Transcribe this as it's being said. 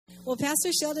Well, Pastor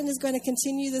Sheldon is going to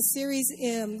continue the series,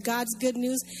 God's Good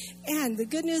News. And the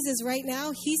good news is right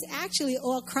now, he's actually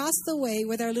all across the way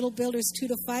with our little builders, 2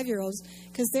 to 5-year-olds,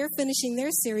 because they're finishing their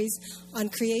series on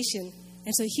creation.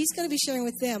 And so he's going to be sharing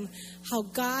with them how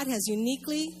God has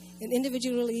uniquely and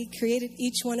individually created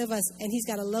each one of us. And he's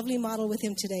got a lovely model with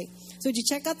him today. So would you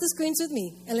check out the screens with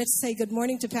me? And let's say good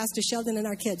morning to Pastor Sheldon and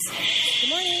our kids. Good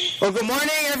morning. Well, good morning,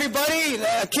 everybody.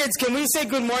 Kids, can we say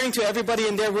good morning to everybody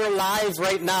in there? We're live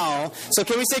right now. So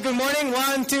can we say good morning?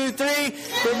 1, 2, 3.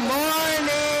 Good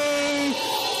morning.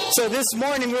 So this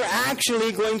morning, we're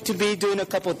actually going to be doing a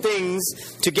couple things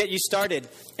to get you started.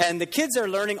 And the kids are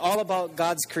learning all about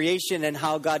God's creation and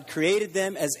how God created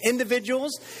them as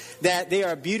individuals, that they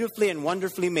are beautifully and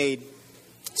wonderfully made.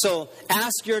 So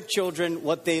ask your children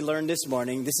what they learned this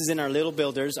morning. This is in our little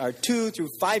builders, our 2 through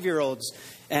 5-year-olds.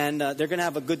 And they're going to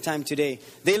have a good time today.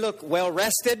 They look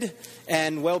well-rested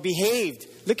and well-behaved.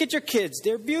 Look at your kids.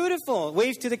 They're beautiful.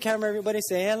 Wave to the camera, everybody.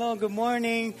 Say hello, good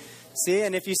morning. See,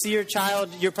 and if you see your child,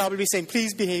 you're probably saying,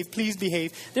 please behave, please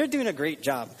behave. They're doing a great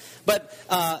job. But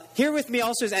here with me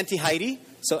also is Auntie Heidi.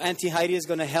 So Auntie Heidi is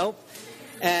going to help.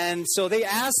 And so they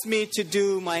asked me to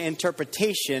do my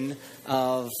interpretation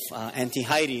of Auntie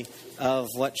Heidi, of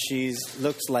what she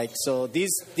looks like. So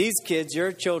these kids,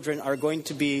 your children, are going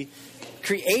to be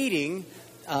creating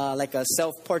like a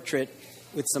self-portrait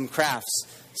with some crafts.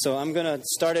 So I'm going to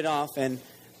start it off, and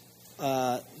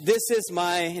this is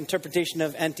my interpretation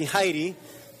of Auntie Heidi.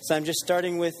 So I'm just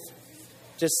starting with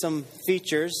just some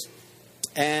features.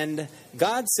 And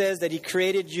God says that He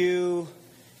created you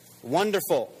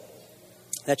wonderful,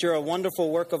 that you're a wonderful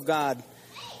work of God.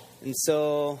 And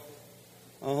so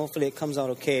hopefully it comes out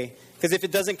okay. Because if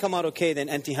it doesn't come out okay, then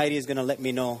Auntie Heidi is going to let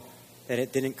me know that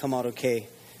it didn't come out okay.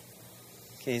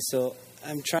 Okay, so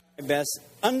I'm trying my best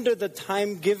under the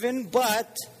time given,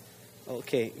 but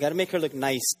okay, got to make her look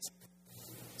nice.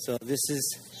 So this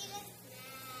is,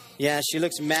 yeah, she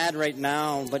looks mad right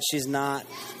now, but she's not.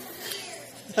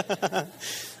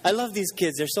 I love these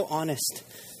kids. They're so honest.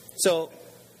 So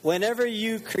whenever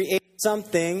you create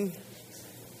something,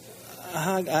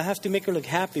 I have to make her look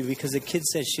happy because the kid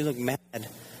said she looked mad.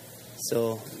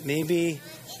 So maybe,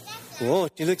 whoa,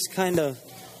 she looks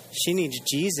she needs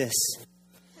Jesus.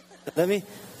 I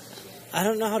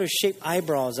don't know how to shape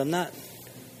eyebrows.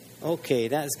 Okay,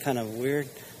 that's kind of weird.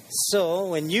 So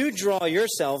when you draw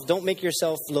yourself, don't make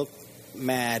yourself look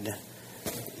mad.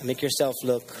 Make yourself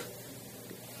look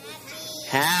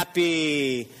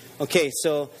happy. Okay,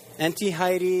 so Auntie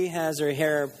Heidi has her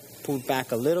hair pulled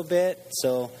back a little bit.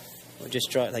 So we'll just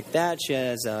draw it like that. She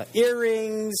has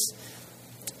earrings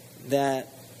that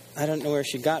I don't know where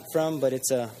she got from, but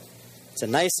it's a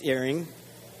nice earring.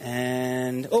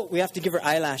 And, we have to give her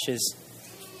eyelashes,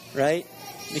 right?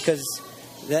 Because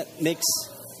that makes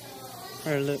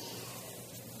her look,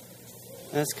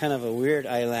 that's kind of a weird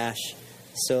eyelash.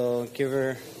 So give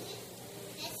her,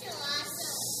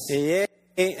 yeah,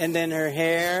 and then her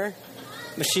hair.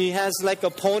 She has like a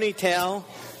ponytail.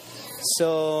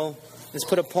 So let's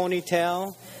put a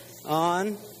ponytail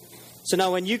on. So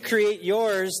now when you create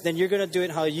yours, then you're going to do it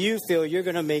how you feel. You're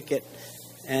going to make it.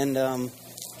 And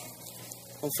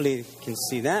hopefully you can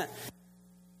see that.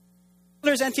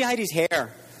 There's Auntie Heidi's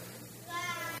hair.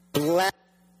 Black.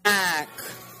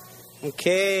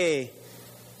 Okay.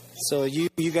 So you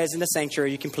guys in the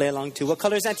sanctuary, you can play along too. What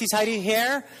color is Auntie Heidi's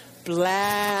hair?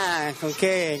 Black.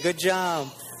 Okay, good job.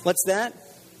 What's that?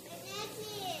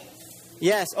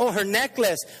 Yes. Oh, her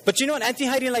necklace. But you know what? Auntie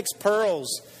Heidi likes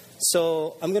pearls.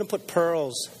 So I'm going to put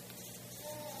pearls.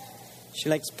 She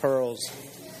likes pearls.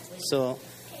 So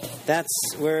that's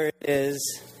where it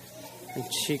is. The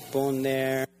cheekbone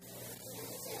there.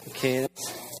 Okay.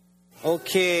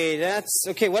 That's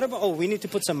okay. What about, we need to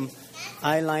put some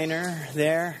eyeliner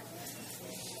there.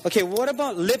 Okay, what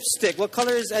about lipstick? What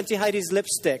color is Auntie Heidi's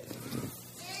lipstick?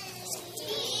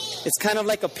 It's kind of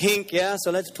like a pink, yeah?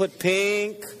 So let's put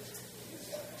pink.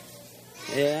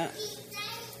 Yeah.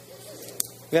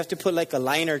 We have to put like a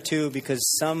liner too because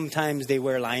sometimes they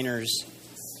wear liners.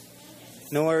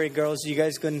 No worry, girls. You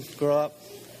guys can grow up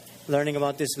learning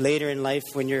about this later in life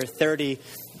when you're 30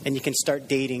 and you can start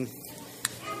dating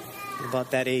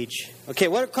about that age. Okay,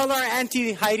 what color are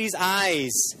Auntie Heidi's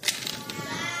eyes?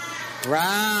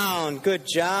 Brown. Good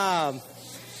job.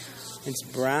 It's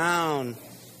brown.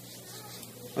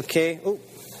 Okay. Oh.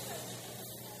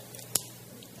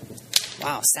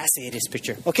 Wow, sassy this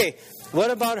picture. Okay,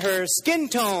 what about her skin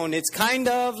tone? It's kind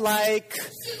of like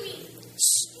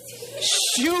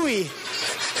Shuey.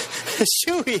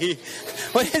 Shuey.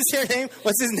 What is your name?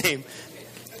 What's his name?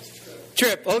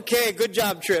 Trip. Okay, good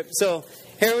job, Trip. So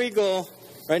here we go.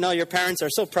 Right now, your parents are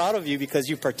so proud of you because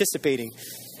you're participating.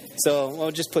 So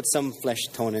we'll just put some flesh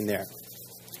tone in there.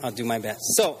 I'll do my best.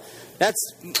 So that's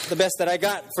the best that I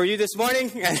got for you this morning.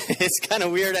 It's kind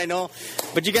of weird, I know.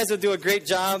 But you guys will do a great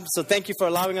job. So thank you for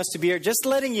allowing us to be here. Just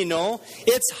letting you know,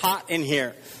 it's hot in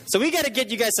here. So we got to get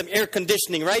you guys some air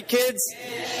conditioning, right, kids?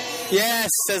 Yes,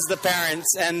 says the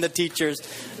parents and the teachers.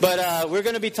 But we're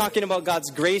going to be talking about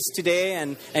God's grace today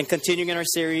and continuing in our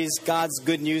series, God's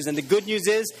Good News. And the good news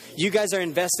is you guys are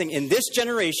investing in this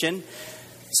generation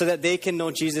so that they can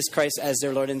know Jesus Christ as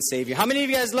their Lord and Savior. How many of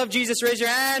you guys love Jesus? Raise your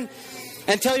hand.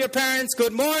 And tell your parents,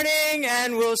 good morning,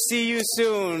 and we'll see you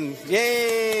soon.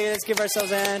 Yay! Let's give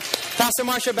ourselves a hand. Pastor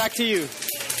Marsha, back to you.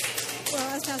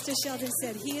 Well, as Pastor Sheldon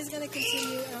said, he is going to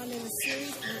continue on in the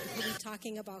series, and he'll be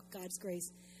talking about God's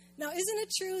grace. Now, isn't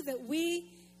it true that we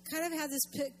kind of have this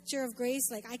picture of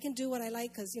grace, like I can do what I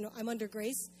like because, I'm under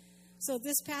grace? So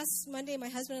this past Monday, my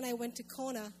husband and I went to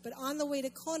Kona, but on the way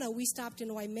to Kona, we stopped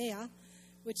in Waimea,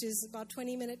 which is about a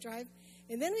 20-minute drive.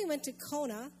 And then we went to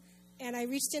Kona, and I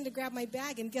reached in to grab my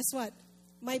bag, and guess what?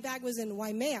 My bag was in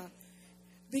Waimea.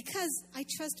 Because I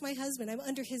trust my husband. I'm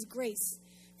under his grace.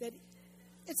 That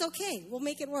it's okay. We'll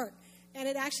make it work. And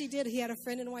it actually did. He had a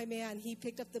friend in Waimea, and he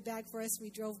picked up the bag for us. We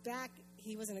drove back.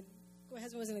 My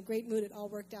husband was in a great mood. It all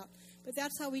worked out. But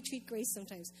that's how we treat grace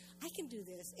sometimes. I can do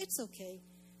this. It's okay.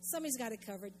 Somebody's got it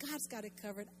covered. God's got it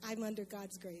covered. I'm under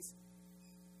God's grace.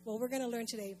 Well, we're going to learn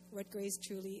today what grace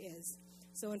truly is.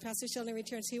 So when Pastor Sheldon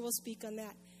returns, he will speak on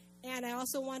that. And I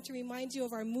also want to remind you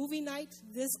of our movie night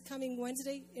this coming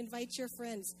Wednesday. Invite your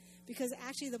friends. Because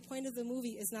actually the point of the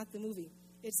movie is not the movie.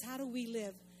 It's how do we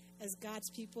live as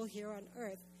God's people here on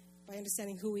earth by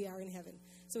understanding who we are in heaven.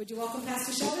 So would you welcome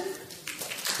Pastor Sheldon?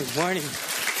 Good morning.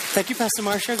 Thank you, Pastor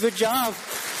Marsha. Good job.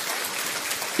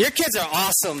 Your kids are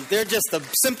awesome. They're just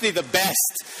simply the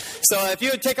best. So if you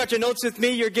would take out your notes with me,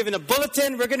 you're given a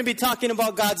bulletin. We're going to be talking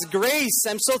about God's grace.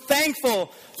 I'm so thankful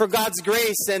for God's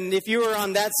grace. And if you were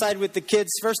on that side with the kids,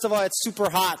 first of all, it's super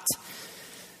hot.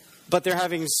 But they're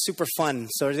having super fun.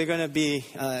 So they're going to be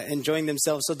enjoying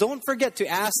themselves. So don't forget to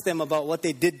ask them about what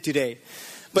they did today.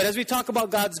 But as we talk about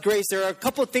God's grace, there are a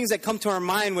couple of things that come to our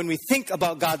mind when we think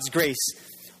about God's grace.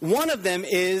 One of them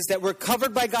is that we're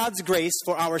covered by God's grace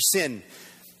for our sin.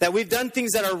 That we've done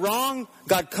things that are wrong,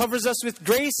 God covers us with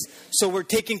grace, so we're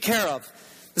taken care of.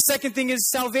 The second thing is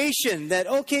salvation. That,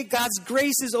 okay, God's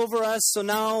grace is over us, so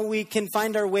now we can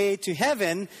find our way to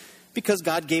heaven because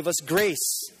God gave us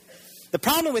grace. The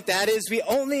problem with that is we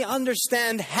only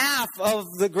understand half of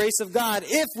the grace of God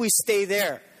if we stay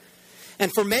there.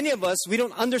 And for many of us, we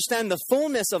don't understand the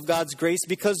fullness of God's grace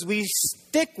because we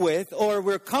stick with or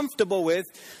we're comfortable with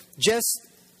just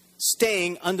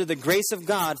staying under the grace of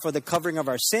God for the covering of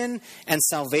our sin and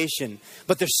salvation.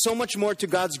 But there's so much more to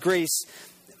God's grace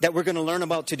that we're going to learn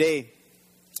about today.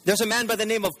 There's a man by the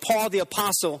name of Paul the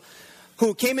Apostle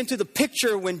who came into the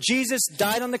picture when Jesus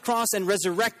died on the cross and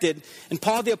resurrected. And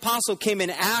Paul the Apostle came in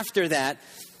after that.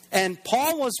 And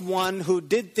Paul was one who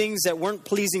did things that weren't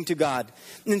pleasing to God.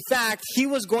 In fact, he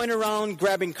was going around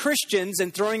grabbing Christians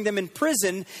and throwing them in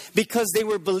prison because they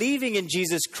were believing in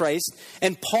Jesus Christ.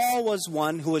 And Paul was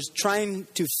one who was trying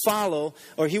to follow,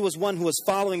 or he was one who was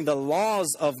following the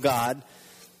laws of God,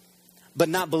 but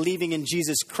not believing in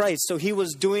Jesus Christ. So he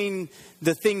was doing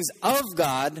the things of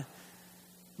God,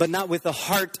 but not with the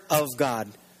heart of God.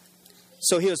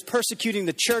 So he was persecuting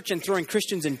the church and throwing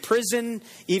Christians in prison.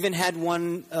 Even had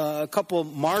a couple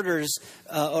martyrs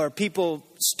or people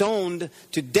stoned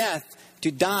to death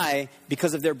to die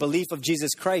because of their belief of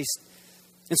Jesus Christ.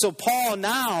 And so Paul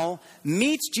now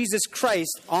meets Jesus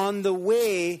Christ on the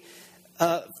way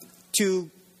to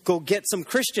go get some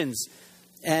Christians.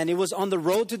 And it was on the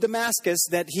road to Damascus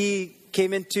that he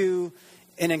came into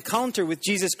an encounter with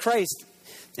Jesus Christ.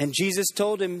 And Jesus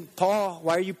told him, Paul,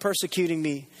 why are you persecuting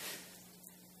me?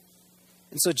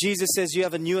 And so Jesus says, you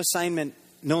have a new assignment.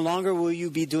 No longer will you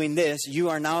be doing this. You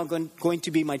are now going to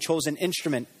be my chosen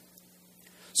instrument.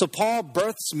 So Paul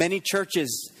births many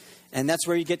churches. And that's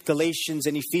where you get Galatians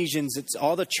and Ephesians. It's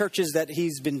all the churches that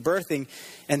he's been birthing.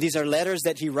 And these are letters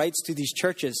that he writes to these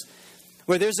churches.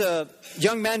 Where there's a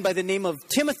young man by the name of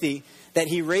Timothy that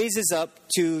he raises up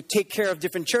to take care of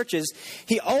different churches.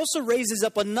 He also raises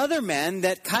up another man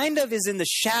that kind of is in the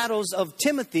shadows of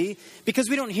Timothy because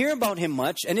we don't hear about him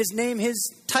much, and his name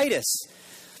is Titus.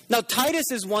 Now, Titus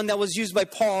is one that was used by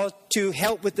Paul to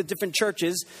help with the different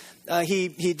churches.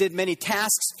 He did many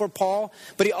tasks for Paul,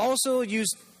 but he also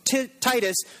used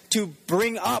Titus to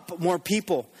bring up more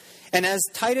people. And as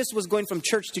Titus was going from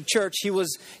church to church, he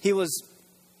was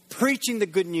preaching the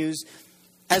good news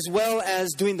as well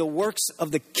as doing the works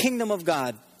of the kingdom of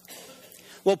God.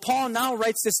 Well, Paul now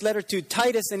writes this letter to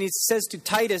Titus, and he says to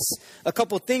Titus a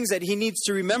couple things that he needs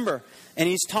to remember. And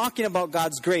he's talking about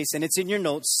God's grace, and it's in your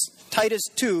notes. Titus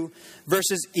 2,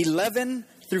 verses 11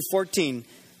 through 14.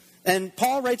 And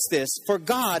Paul writes this, "For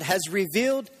God has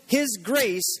revealed His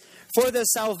grace for the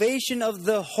salvation of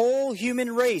the whole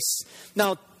human race."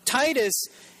 Now, Titus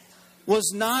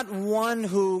was not one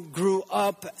who grew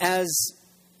up as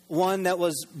one that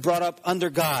was brought up under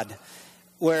God,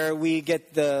 where we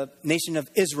get the nation of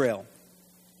Israel.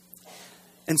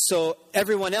 And so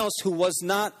everyone else who was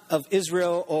not of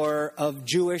Israel or of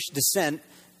Jewish descent,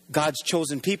 God's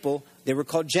chosen people, they were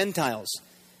called Gentiles.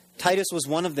 Titus was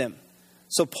one of them.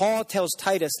 So Paul tells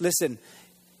Titus, listen,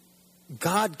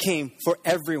 God came for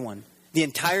everyone, the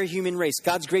entire human race.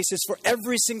 God's grace is for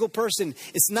every single person.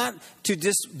 It's not to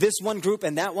this one group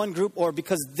and that one group, or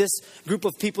because this group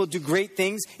of people do great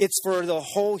things. It's for the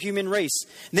whole human race.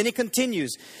 And then he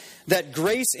continues that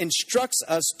grace instructs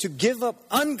us to give up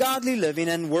ungodly living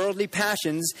and worldly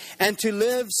passions and to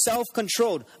live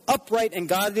self-controlled, upright and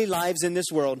godly lives in this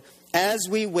world as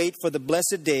we wait for the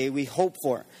blessed day we hope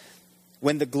for,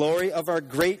 when the glory of our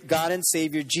great God and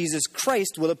Savior Jesus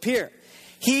Christ will appear.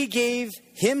 He gave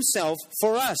Himself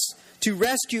for us to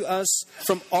rescue us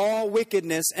from all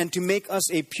wickedness and to make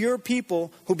us a pure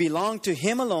people who belong to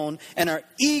Him alone and are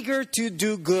eager to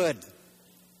do good.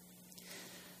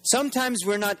 Sometimes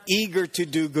we're not eager to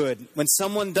do good. When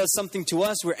someone does something to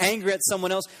us, we're angry at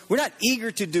someone else. We're not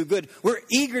eager to do good. We're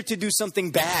eager to do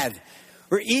something bad.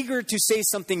 We're eager to say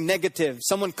something negative.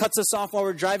 Someone cuts us off while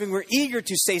we're driving. We're eager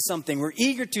to say something. We're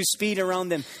eager to speed around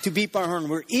them, to beep our horn.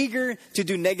 We're eager to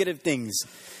do negative things.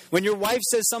 When your wife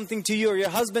says something to you or your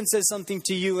husband says something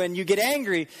to you and you get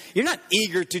angry, you're not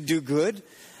eager to do good.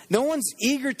 No one's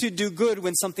eager to do good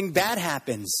when something bad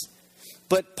happens.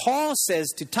 But Paul says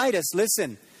to Titus,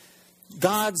 listen,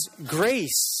 God's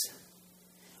grace,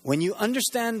 when you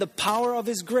understand the power of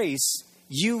His grace,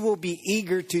 you will be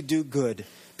eager to do good.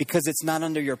 Because it's not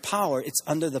under your power, it's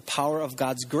under the power of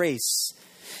God's grace.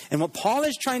 And what Paul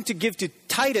is trying to give to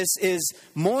Titus is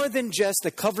more than just the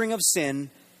covering of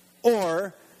sin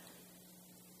or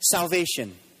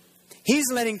salvation.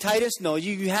 He's letting Titus know,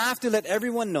 you have to let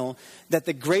everyone know that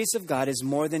the grace of God is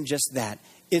more than just that.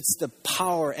 It's the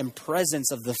power and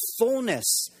presence of the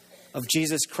fullness of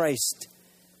Jesus Christ.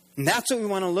 And that's what we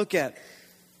want to look at.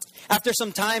 After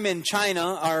some time in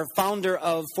China, our founder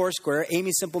of Foursquare,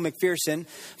 Amy Simple McPherson,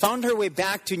 found her way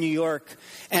back to New York.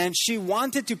 And she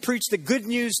wanted to preach the good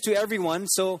news to everyone.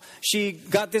 So she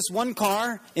got this one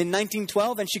car in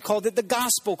 1912 and she called it the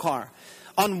gospel car.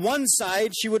 On one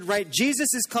side, she would write,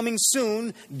 "Jesus is coming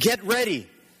soon, get ready."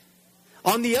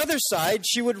 On the other side,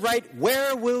 she would write,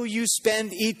 "Where will you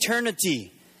spend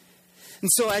eternity?" And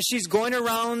so as she's going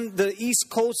around the East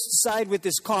Coast side with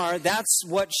this car, that's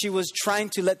what she was trying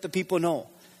to let the people know.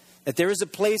 That there is a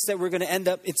place that we're going to end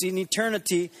up. It's in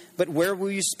eternity. But where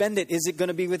will you spend it? Is it going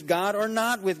to be with God or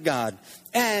not with God?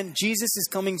 And Jesus is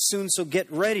coming soon, so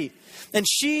get ready. And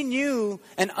she knew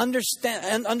and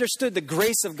understood the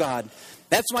grace of God.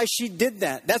 That's why she did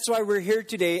that. That's why we're here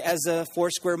today as a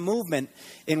Foursquare movement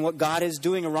in what God is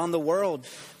doing around the world.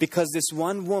 Because this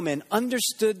one woman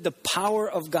understood the power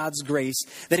of God's grace.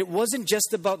 That it wasn't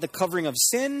just about the covering of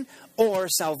sin or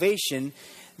salvation.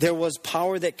 There was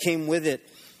power that came with it.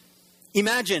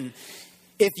 Imagine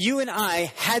if you and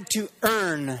I had to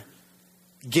earn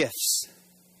gifts.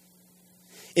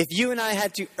 If you and I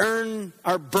had to earn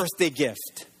our birthday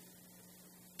gift.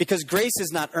 Because grace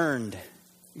is not earned.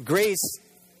 Grace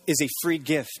is a free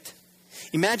gift.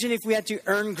 Imagine if we had to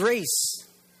earn grace.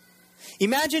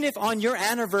 Imagine if on your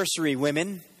anniversary,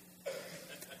 women,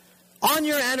 on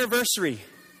your anniversary,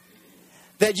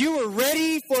 that you were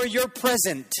ready for your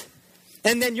present.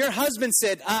 And then your husband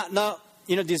said, no,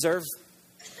 you don't deserve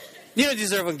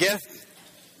a gift.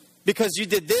 Because you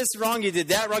did this wrong, you did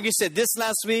that wrong. You said this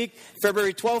last week,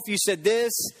 February 12th, you said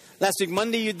this. Last week,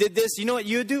 Monday, you did this. You know what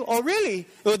you do? Oh, really?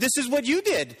 Well, this is what you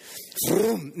did.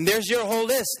 Boom, and there's your whole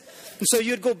list. And so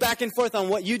you'd go back and forth on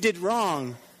what you did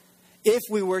wrong if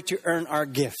we were to earn our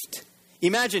gift.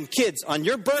 Imagine, kids, on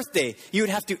your birthday, you would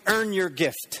have to earn your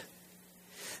gift.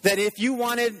 That if you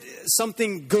wanted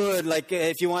something good, like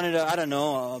if you wanted, a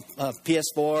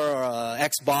PS4 or a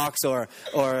Xbox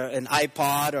or an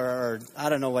iPod or I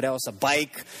don't know what else, a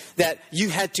bike, that you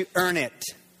had to earn it.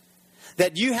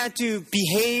 That you had to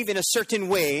behave in a certain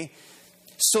way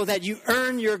so that you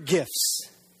earn your gifts.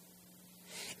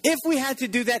 If we had to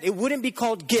do that, it wouldn't be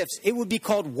called gifts. It would be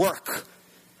called work.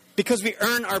 Because we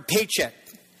earn our paycheck.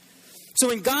 So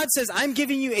when God says, I'm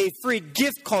giving you a free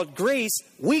gift called grace,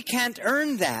 we can't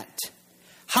earn that.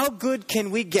 How good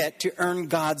can we get to earn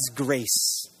God's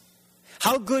grace?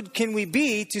 How good can we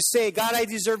be to say, God, I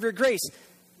deserve your grace?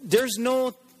 There's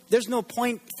no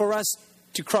point for us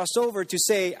to cross over to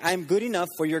say, I'm good enough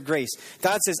for your grace.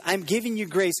 God says, I'm giving you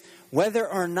grace whether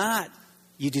or not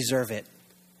you deserve it.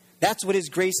 That's what His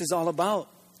grace is all about.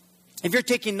 If you're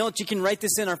taking notes, you can write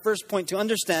this in our first point to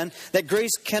understand that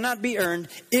grace cannot be earned.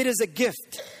 It is a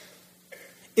gift.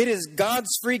 It is God's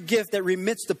free gift that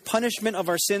remits the punishment of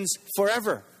our sins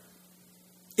forever.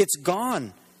 It's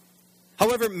gone.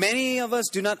 However, many of us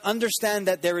do not understand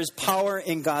that there is power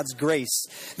in God's grace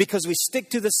because we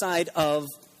stick to the side of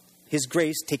His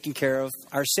grace taking care of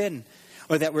our sin,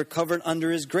 or that we're covered under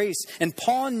His grace. And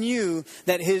Paul knew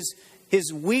that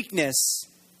his weakness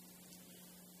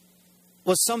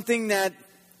was something that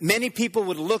many people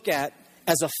would look at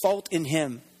as a fault in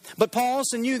him. But Paul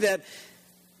also knew that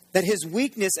his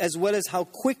weakness, as well as how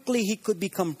quickly he could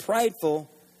become prideful,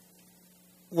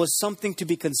 was something to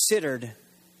be considered,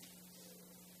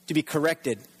 to be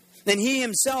corrected. And he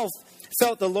himself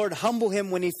felt the Lord humble him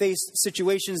when he faced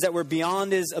situations that were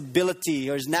beyond his ability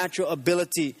or his natural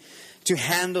ability to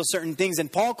handle certain things.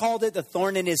 And Paul called it the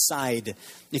thorn in his side.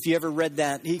 If you ever read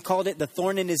that, he called it the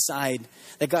thorn in his side,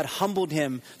 that God humbled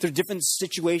him through different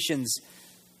situations.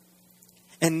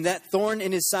 And that thorn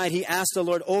in his side, he asked the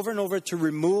Lord over and over to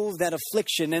remove that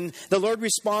affliction. And the Lord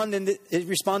responded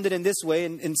in this way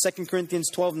in 2 Corinthians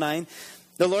 12:9.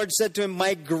 The Lord said to him,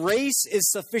 my grace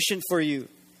is sufficient for you,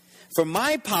 for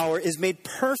my power is made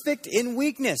perfect in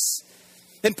weakness.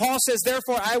 Then Paul says,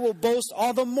 therefore I will boast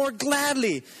all the more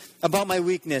gladly about my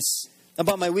weaknesses,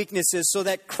 so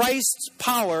that Christ's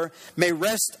power may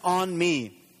rest on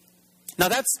me. Now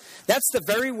that's the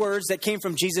very words that came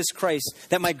from Jesus Christ,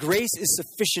 that my grace is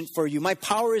sufficient for you. My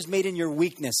power is made in your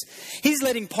weakness. He's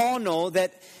letting Paul know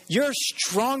that your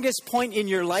strongest point in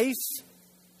your life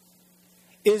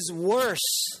is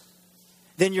worse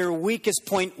than your weakest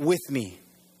point with me.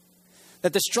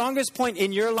 That the strongest point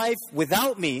in your life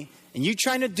without me, and you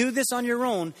trying to do this on your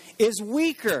own, is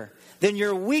weaker than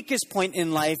your weakest point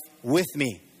in life with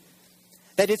me.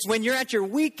 That it's when you're at your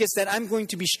weakest that I'm going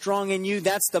to be strong in you.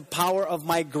 That's the power of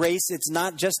my grace. It's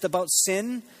not just about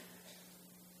sin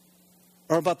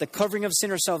or about the covering of sin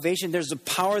or salvation. There's a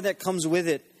power that comes with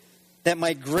it. That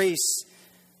my grace,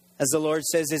 as the Lord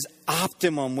says, is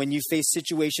optimum when you face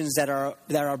situations that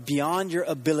are beyond your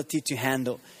ability to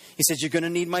handle. He says, you're going to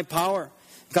need my power.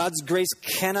 God's grace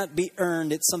cannot be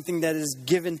earned. It's something that is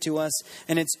given to us.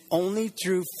 And it's only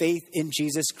through faith in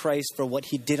Jesus Christ for what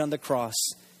He did on the cross.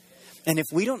 And if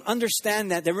we don't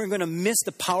understand that, then we're going to miss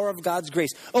the power of God's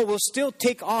grace. Oh, we'll still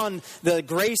take on the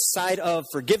grace side of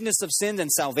forgiveness of sins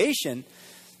and salvation,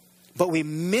 but we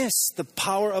miss the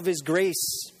power of His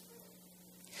grace.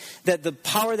 That the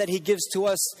power that He gives to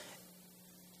us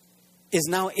is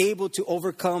now able to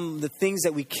overcome the things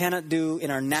that we cannot do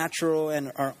in our natural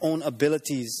and our own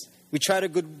abilities. We try to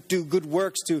do good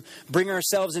works to bring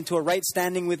ourselves into a right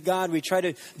standing with God. We try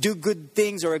to do good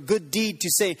things or a good deed to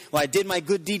say, well, I did my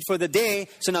good deed for the day,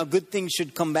 so now good things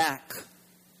should come back.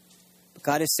 But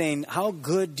God is saying, how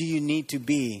good do you need to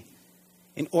be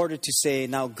in order to say,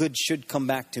 now good should come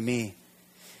back to me?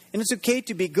 And it's okay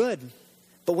to be good.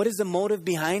 But what is the motive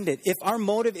behind it? If our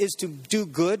motive is to do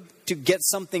good, to get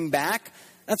something back,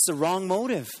 that's the wrong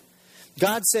motive.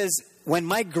 God says, when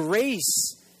my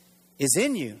grace is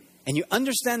in you, and you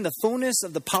understand the fullness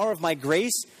of the power of my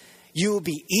grace, you will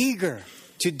be eager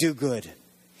to do good.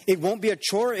 It won't be a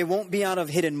chore. It won't be out of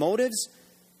hidden motives,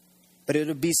 but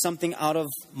it'll be something out of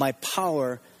my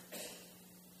power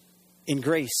in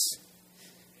grace.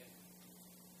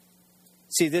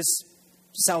 See, this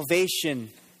salvation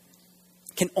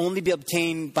can only be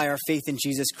obtained by our faith in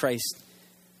Jesus Christ.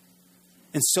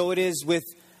 And so it is with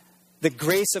the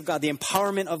grace of God, the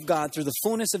empowerment of God through the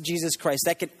fullness of Jesus Christ.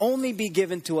 That can only be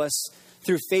given to us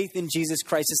through faith in Jesus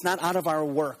Christ. It's not out of our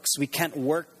works. We can't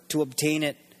work to obtain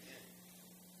it.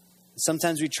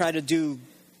 Sometimes we try to do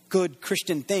good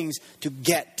Christian things to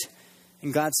get.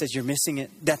 And God says, you're missing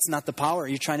it. That's not the power.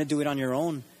 You're trying to do it on your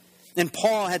own. And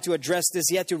Paul had to address this.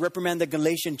 He had to reprimand the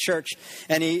Galatian church,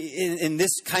 and in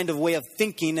this kind of way of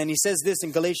thinking. And he says this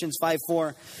in Galatians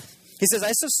 5:4. He says,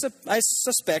 I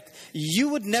suspect you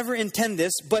would never intend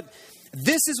this, but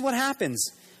this is what happens.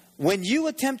 When you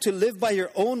attempt to live by your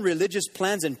own religious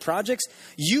plans and projects,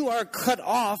 you are cut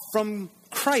off from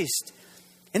Christ.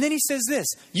 And then he says this,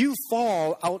 you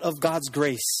fall out of God's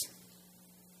grace.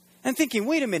 I'm thinking,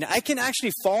 wait a minute, I can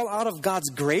actually fall out of God's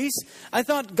grace? I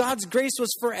thought God's grace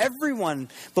was for everyone.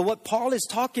 But what Paul is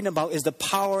talking about is the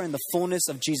power and the fullness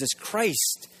of Jesus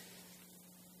Christ.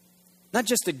 Not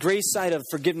just the grace side of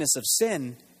forgiveness of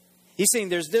sin. He's saying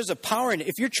there's a power in it.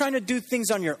 If you're trying to do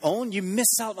things on your own, you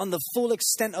miss out on the full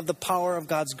extent of the power of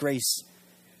God's grace.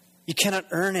 You cannot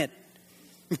earn it.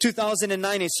 In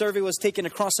 2009, a survey was taken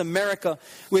across America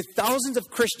with thousands of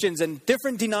Christians and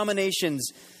different denominations,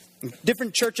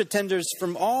 different church attenders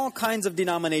from all kinds of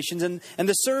denominations. And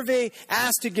the survey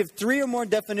asked to give 3 or more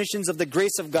definitions of the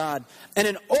grace of God. And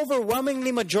an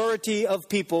overwhelmingly majority of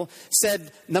people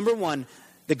said, number 1,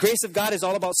 the grace of God is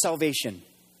all about salvation.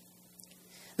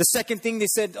 The second thing they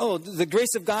said, the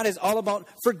grace of God is all about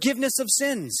forgiveness of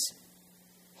sins.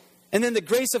 And then the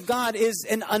grace of God is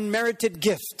an unmerited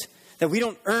gift, that we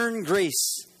don't earn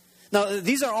grace. Now,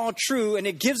 these are all true, and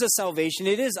it gives us salvation.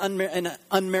 It is an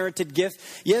unmerited gift.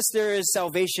 Yes, there is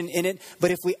salvation in it,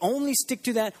 but if we only stick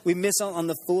to that, we miss out on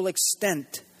the full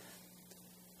extent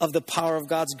of the power of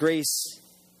God's grace.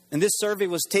 And this survey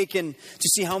was taken to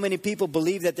see how many people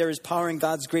believe that there is power in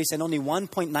God's grace, and only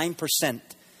 1.9%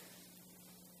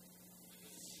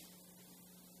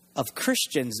 of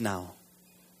Christians now,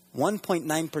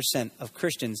 1.9% of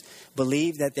Christians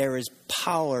believe that there is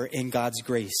power in God's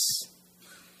grace.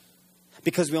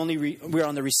 Because we're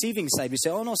on the receiving side. We say,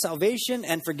 no, salvation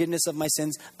and forgiveness of my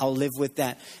sins, I'll live with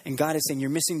that. And God is saying, you're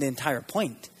missing the entire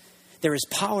point. There is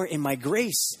power in my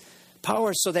grace.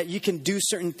 Power so that you can do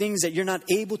certain things that you're not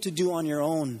able to do on your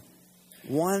own.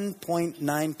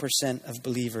 1.9% of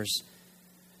believers.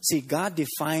 See, God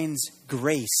defines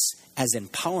grace as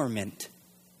empowerment.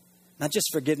 Not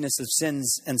just forgiveness of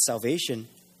sins and salvation.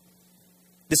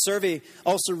 The survey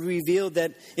also revealed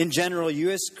that in general,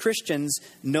 U.S. Christians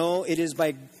know it is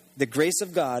by the grace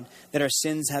of God that our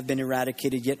sins have been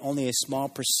eradicated, yet only a small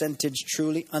percentage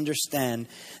truly understand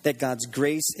that God's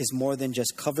grace is more than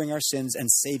just covering our sins and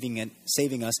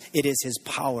saving us. It is His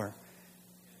power.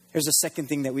 Here's the second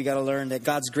thing that we got to learn, that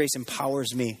God's grace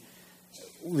empowers me.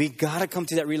 We got to come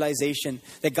to that realization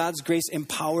that God's grace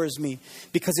empowers me,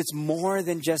 because it's more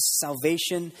than just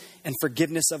salvation and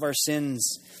forgiveness of our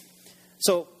sins.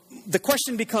 So the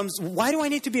question becomes, why do I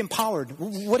need to be empowered?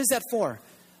 What is that for?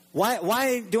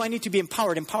 Why do I need to be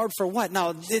empowered? Empowered for what?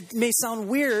 Now, it may sound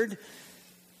weird,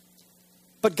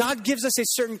 but God gives us a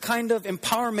certain kind of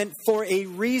empowerment for a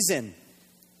reason.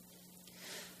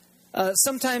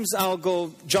 Sometimes I'll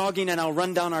go jogging and I'll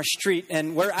run down our street,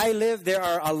 and where I live, there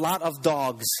are a lot of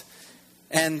dogs,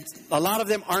 and a lot of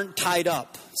them aren't tied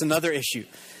up. It's another issue.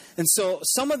 And so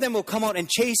some of them will come out and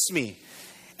chase me,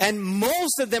 and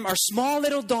most of them are small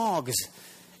little dogs,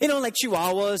 like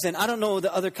Chihuahuas, and I don't know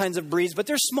the other kinds of breeds, but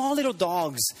they're small little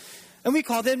dogs, and we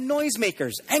call them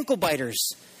noisemakers, ankle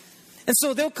biters. And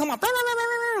so they'll come up,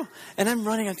 and I'm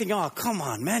running. I'm thinking, oh, come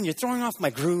on, man, you're throwing off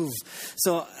my groove.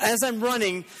 So as I'm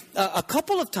running, a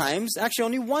couple of times, actually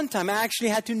only one time, I actually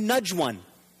had to nudge one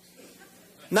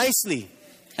nicely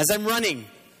as I'm running.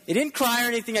 It didn't cry or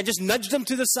anything. I just nudged them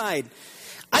to the side.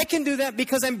 I can do that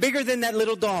because I'm bigger than that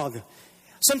little dog.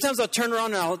 Sometimes I'll turn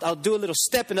around and I'll do a little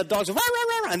step, and the dogs will,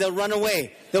 and they'll run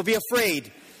away. They'll be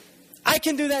afraid. I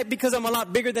can do that because I'm a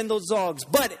lot bigger than those dogs.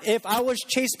 But if I was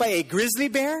chased by a grizzly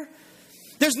bear,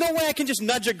 there's no way I can just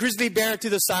nudge a grizzly bear to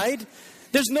the side.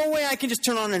 There's no way I can just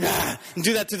turn on and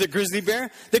do that to the grizzly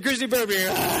bear. The grizzly bear will be,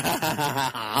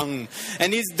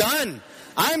 and he's done.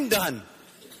 I'm done.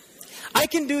 I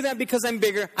can do that because I'm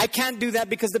bigger. I can't do that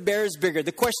because the bear is bigger.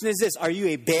 The question is this: are you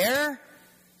a bear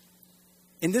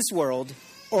in this world,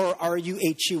 or are you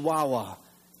a Chihuahua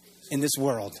in this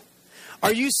world?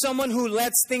 Are you someone who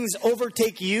lets things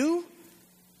overtake you?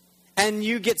 And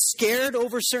you get scared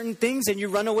over certain things and you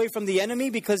run away from the enemy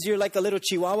because you're like a little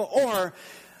Chihuahua? Or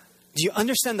do you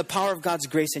understand the power of God's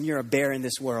grace and you're a bear in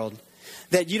this world?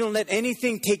 That you don't let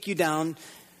anything take you down.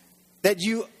 That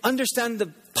you understand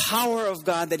the power of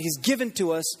God that He's given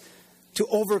to us to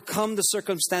overcome the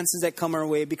circumstances that come our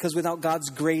way. Because without God's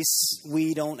grace,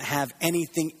 we don't have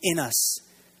anything in us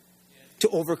to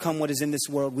overcome what is in this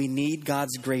world. We need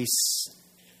God's grace.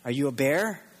 Are you a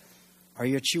bear? Are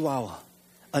you a Chihuahua?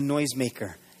 A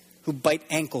noisemaker who bite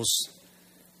ankles?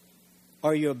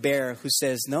 Or are you a bear who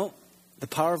says, no, the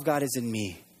power of God is in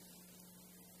me?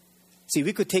 See,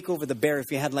 we could take over the bear if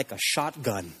we had like a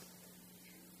shotgun.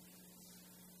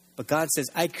 But God says,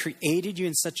 I created you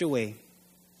in such a way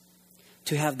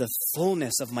to have the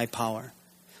fullness of my power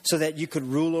so that you could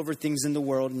rule over things in the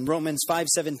world. In Romans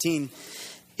 5:17,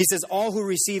 he says, all who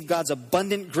receive God's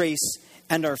abundant grace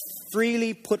and are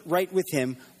freely put right with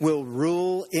Him will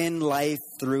rule in life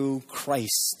through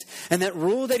Christ. And that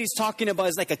rule that he's talking about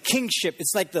is like a kingship.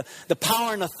 It's like the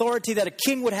power and authority that a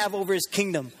king would have over his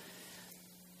kingdom.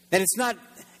 And it's not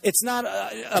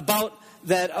about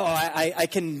that, I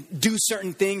can do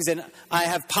certain things and I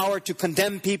have power to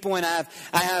condemn people and I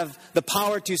have the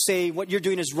power to say what you're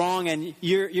doing is wrong and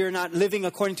you're not living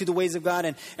according to the ways of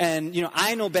God and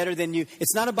I know better than you.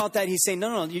 It's not about that. He's saying,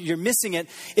 no, you're missing it.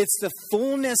 It's the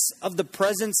fullness of the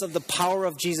presence of the power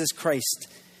of Jesus Christ.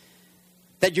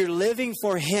 That you're living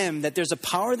for Him, that there's a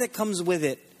power that comes with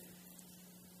it.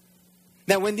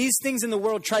 That when these things in the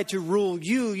world try to rule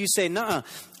you, you say, nah,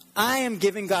 I am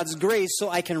giving God's grace so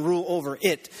I can rule over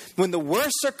it. When the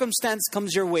worst circumstance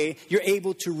comes your way, you're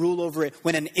able to rule over it.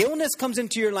 When an illness comes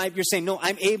into your life, you're saying, no,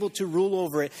 I'm able to rule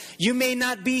over it. You may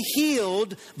not be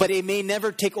healed, but it may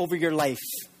never take over your life.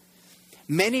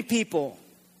 Many people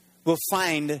will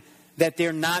find that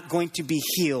they're not going to be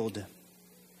healed.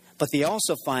 But they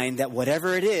also find that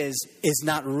whatever it is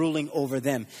not ruling over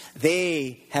them.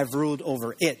 They have ruled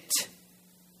over it,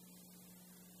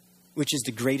 which is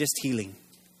the greatest healing.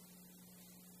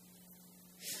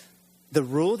 The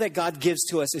rule that God gives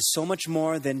to us is so much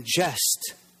more than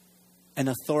just an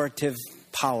authoritative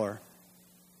power.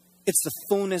 It's the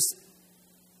fullness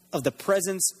of the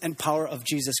presence and power of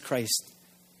Jesus Christ.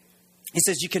 He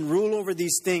says you can rule over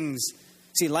these things.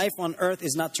 See, life on earth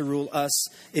is not to rule us.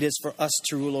 It is for us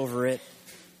to rule over it.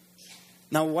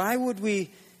 Now, why would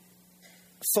we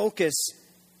focus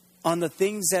on the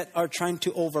things that are trying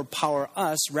to overpower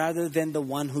us rather than the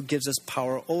one who gives us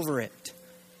power over it?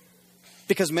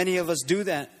 Because many of us do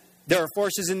that. There are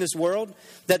forces in this world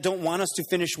that don't want us to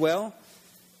finish well.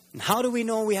 And how do we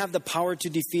know we have the power to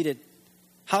defeat it?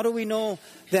 How do we know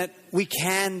that we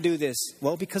can do this?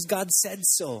 Well, because God said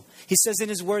so. He says in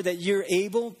His Word that you're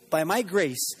able, by my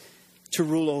grace, to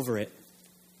rule over it.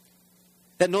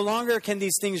 That no longer can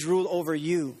these things rule over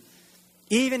you.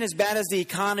 Even as bad as the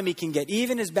economy can get,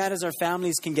 even as bad as our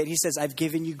families can get, He says, I've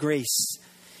given you grace.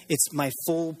 It's my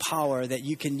full power that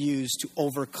you can use to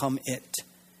overcome it.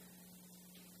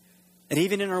 And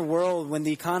even in our world, when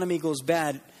the economy goes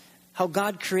bad, how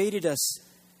God created us,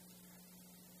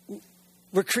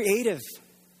 we're creative.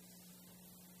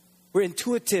 We're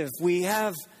intuitive. We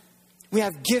have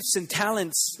gifts and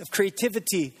talents of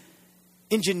creativity,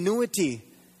 ingenuity.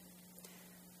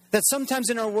 That sometimes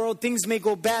in our world things may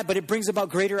go bad, but it brings about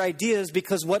greater ideas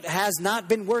because what has not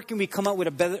been working, we come out with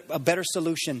a better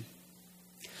solution.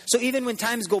 So even when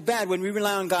times go bad, when we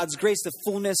rely on God's grace, the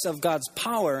fullness of God's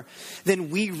power, then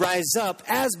we rise up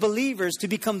as believers to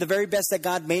become the very best that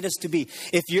God made us to be.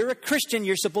 If you're a Christian,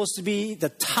 you're supposed to be the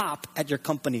top at your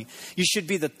company. You should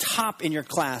be the top in your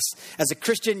class. As a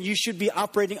Christian, you should be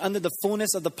operating under the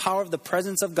fullness of the power of the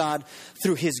presence of God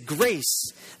through His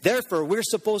grace. Therefore, we're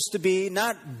supposed to be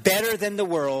not better than the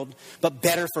world, but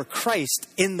better for Christ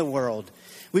in the world.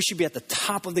 We should be at the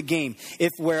top of the game.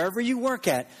 If wherever you work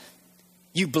at,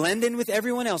 you blend in with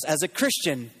everyone else. As a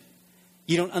Christian,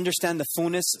 you don't understand the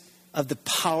fullness of the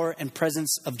power and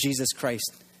presence of Jesus Christ.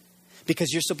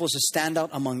 Because you're supposed to stand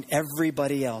out among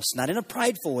everybody else. Not in a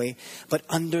prideful way, but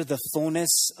under the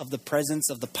fullness of the presence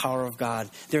of the power of God.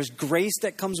 There's grace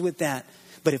that comes with that.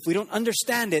 But if we don't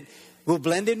understand it, we'll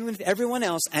blend in with everyone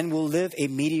else and we'll live a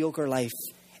mediocre life.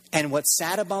 And what's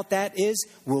sad about that is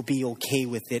we'll be okay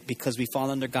with it because we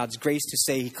fall under God's grace to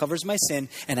say He covers my sin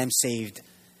and I'm saved.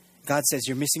 God says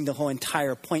you're missing the whole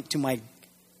entire point to my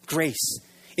grace.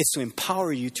 It's to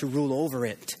empower you to rule over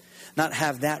it, not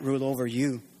have that rule over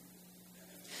you.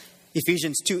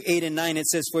 Ephesians 2:8-9, it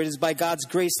says, for it is by God's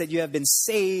grace that you have been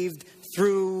saved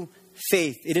through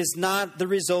faith. It is not the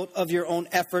result of your own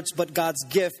efforts, but God's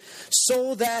gift,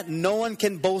 so that no one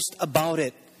can boast about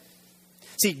it.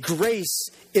 See, grace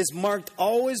is marked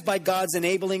always by God's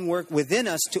enabling work within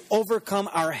us to overcome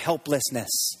our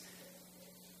helplessness.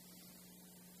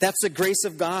 That's the grace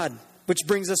of God, which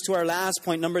brings us to our last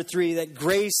point, number 3, that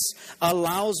grace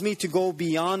allows me to go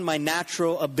beyond my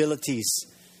natural abilities.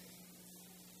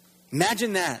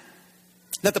 Imagine that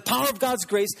the power of God's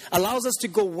grace allows us to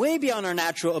go way beyond our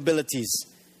natural abilities.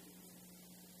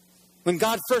 When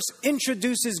God first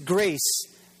introduces grace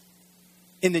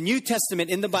in the New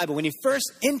Testament, in the Bible, when He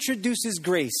first introduces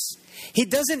grace, He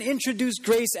doesn't introduce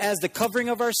grace as the covering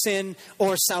of our sin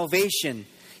or salvation.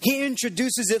 He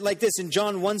introduces it like this in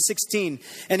John 1:16.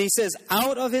 And He says,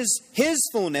 out of His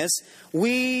fullness,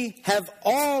 we have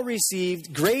all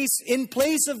received grace in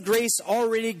place of grace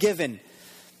already given.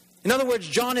 In other words,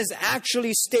 John is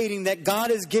actually stating that God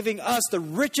is giving us the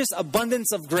richest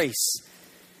abundance of grace.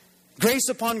 Grace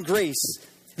upon grace.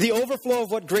 The overflow of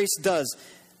what grace does.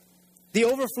 The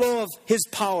overflow of His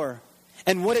power.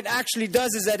 And what it actually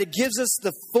does is that it gives us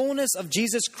the fullness of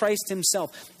Jesus Christ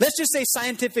Himself. Let's just say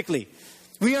scientifically,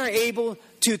 we are able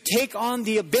to take on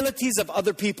the abilities of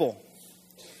other people.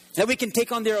 That we can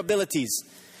take on their abilities.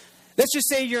 Let's just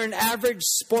say you're an average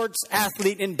sports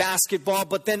athlete in basketball,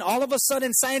 but then all of a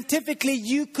sudden, scientifically,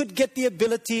 you could get the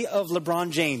ability of LeBron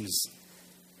James.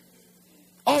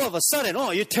 All of a sudden,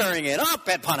 you're tearing it up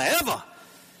at Panayeva.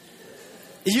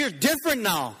 You're different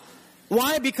now.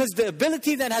 Why? Because the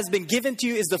ability that has been given to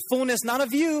you is the fullness, not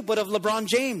of you, but of LeBron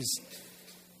James.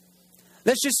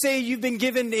 Let's just say you've been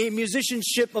given a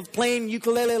musicianship of playing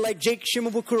ukulele like Jake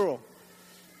Shimabukuro.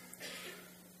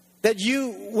 That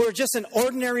you were just an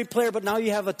ordinary player, but now you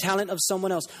have a talent of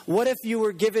someone else. What if you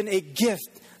were given a gift,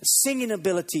 a singing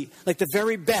ability, like the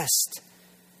very best?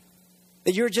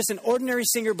 That you're just an ordinary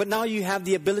singer, but now you have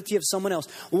the ability of someone else.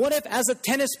 What if as a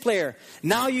tennis player,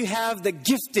 now you have the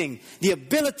gifting, the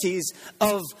abilities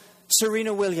of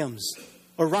Serena Williams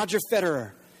or Roger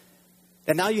Federer?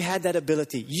 And now you had that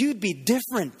ability. You'd be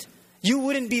different. You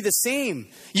wouldn't be the same.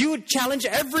 You would challenge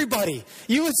everybody.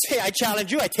 You would say, I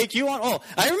challenge you, I take you on. Oh,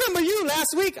 I remember you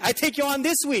last week. I take you on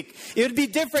this week. It would be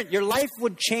different. Your life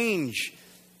would change.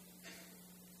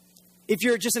 If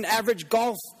you're just an average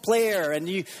golf player and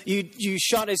you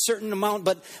shot a certain amount,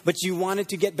 but you wanted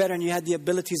to get better and you had the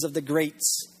abilities of the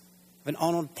greats, an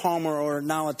Arnold Palmer or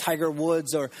now a Tiger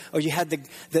Woods, or you had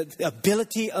the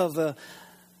ability of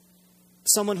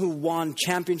someone who won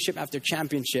championship after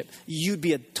championship, you'd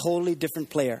be a totally different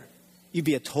player. You'd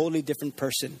be a totally different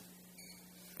person.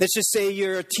 Let's just say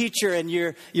you're a teacher and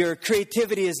your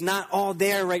creativity is not all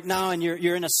there right now and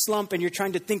you're in a slump and you're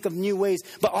trying to think of new ways.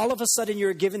 But all of a sudden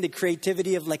you're given the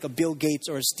creativity of like a Bill Gates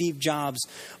or a Steve Jobs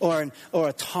or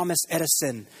a Thomas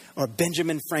Edison or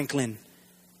Benjamin Franklin.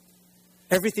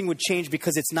 Everything would change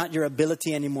because it's not your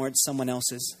ability anymore, it's someone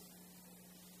else's.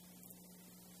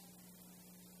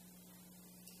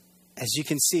 As you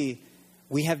can see,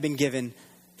 we have been given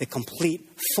the complete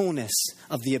fullness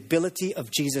of the ability of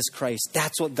Jesus Christ.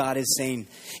 That's what God is saying.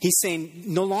 He's saying,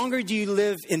 no longer do you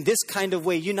live in this kind of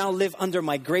way. You now live under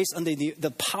my grace, under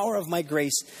the power of my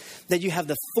grace, that you have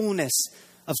the fullness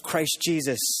of Christ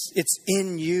Jesus. It's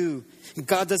in you.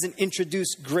 God doesn't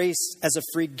introduce grace as a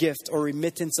free gift or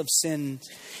remittance of sin.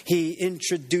 He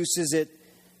introduces it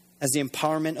as the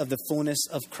empowerment of the fullness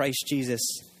of Christ Jesus.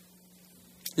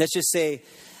 Let's just say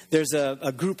there's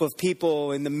a group of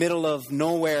people in the middle of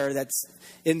nowhere that's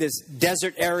in this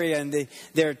desert area, and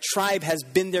their tribe has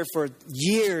been there for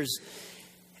years.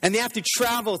 And they have to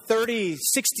travel 30,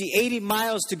 60, 80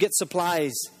 miles to get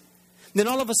supplies. Then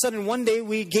all of a sudden, one day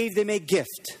we gave them a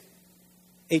gift.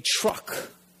 A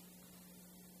truck.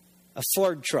 A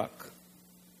Ford truck.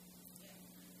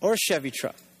 Or a Chevy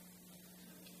truck.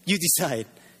 You decide.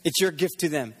 It's your gift to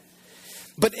them.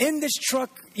 But in this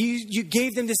truck, you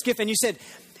gave them this gift and you said,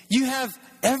 you have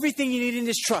everything you need in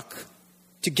this truck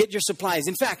to get your supplies.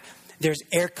 In fact, there's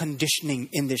air conditioning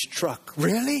in this truck.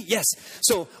 Really? Yes.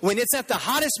 So when it's at the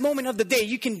hottest moment of the day,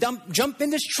 you can jump in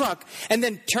this truck and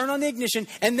then turn on the ignition,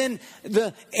 and then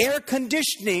the air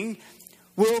conditioning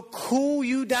will cool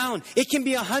you down. It can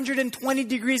be 120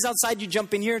 degrees outside. You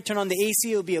jump in here, turn on the AC,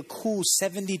 it'll be a cool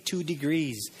 72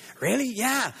 degrees. Really?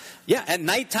 Yeah. Yeah. At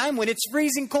nighttime, when it's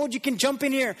freezing cold, you can jump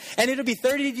in here and it'll be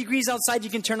 30 degrees outside. You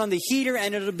can turn on the heater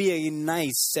and it'll be a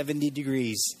nice 70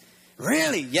 degrees.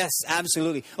 Really? Yes,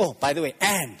 absolutely. Oh, by the way,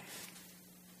 and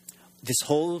this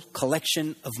whole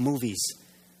collection of movies,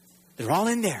 they're all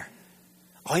in there.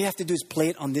 All you have to do is play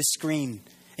it on this screen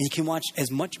and you can watch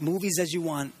as much movies as you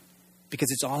want, because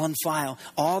it's all on file.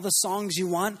 All the songs you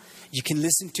want, you can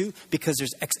listen to because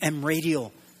there's XM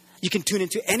radio. You can tune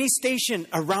into any station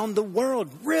around the world.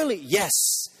 Really?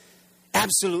 Yes.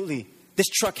 Absolutely. This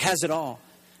truck has it all.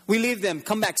 We leave them,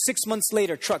 come back 6 months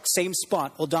later, truck, same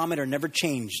spot, odometer never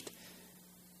changed.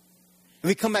 And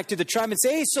we come back to the tribe and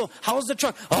say, hey, so how's the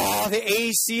truck? Oh, the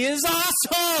AC is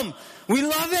awesome. We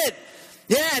love it.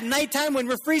 Yeah, at nighttime when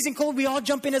we're freezing cold, we all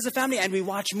jump in as a family and we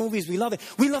watch movies. We love it.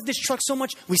 We love this truck so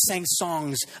much, we sang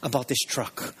songs about this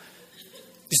truck.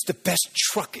 This is the best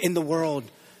truck in the world.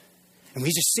 And we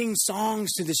just sing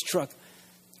songs to this truck.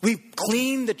 We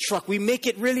clean the truck. We make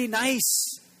it really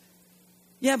nice.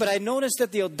 Yeah, but I noticed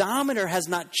that the odometer has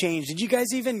not changed. Did you guys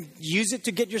even use it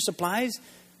to get your supplies?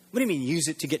 What do you mean, use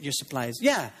it to get your supplies?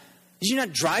 Yeah. Did you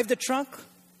not drive the truck?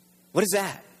 What is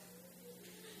that?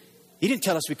 You didn't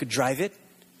tell us we could drive it.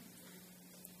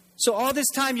 So all this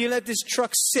time you let this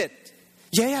truck sit.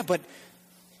 Yeah, but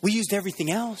we used everything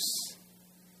else.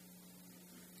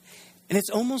 And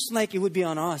it's almost like it would be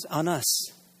on us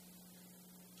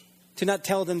to not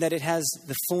tell them that it has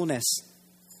the fullness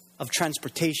of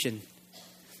transportation.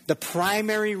 The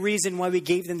primary reason why we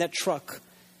gave them that truck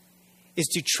is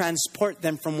to transport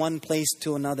them from one place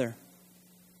to another.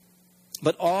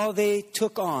 But all they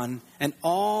took on and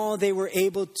all they were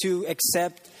able to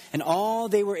accept And all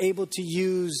they were able to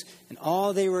use and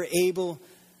all they were able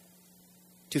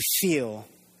to feel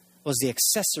was the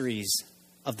accessories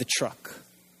of the truck.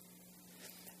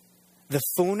 The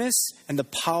fullness and the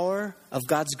power of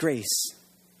God's grace.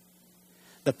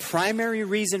 The primary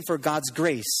reason for God's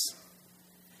grace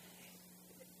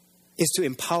is to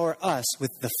empower us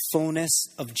with the fullness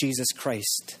of Jesus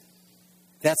Christ.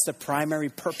 That's the primary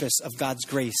purpose of God's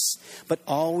grace. But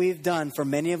all we've done for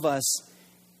many of us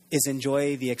is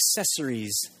enjoy the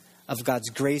accessories of God's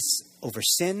grace over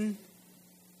sin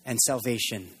and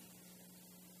salvation.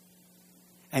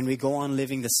 And we go on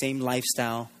living the same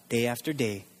lifestyle day after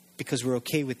day because we're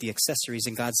okay with the accessories.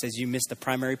 And God says, you missed the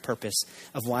primary purpose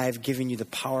of why I've given you the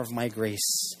power of my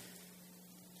grace.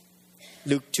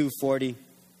 Luke 2:40.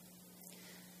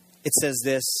 It says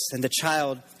this, and the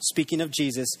child, speaking of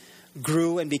Jesus,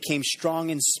 grew and became strong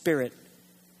in spirit,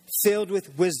 filled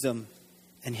with wisdom.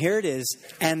 And here it is,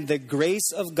 and the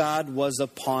grace of God was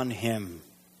upon him.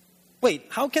 Wait,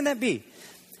 how can that be?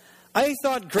 I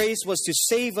thought grace was to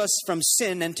save us from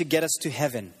sin and to get us to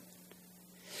heaven.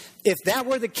 If that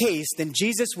were the case, then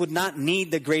Jesus would not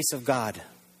need the grace of God.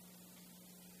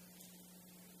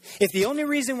 If the only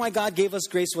reason why God gave us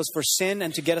grace was for sin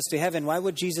and to get us to heaven, why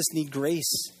would Jesus need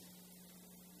grace?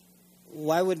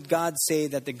 Why would God say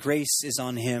that the grace is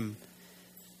on him?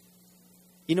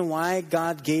 You know why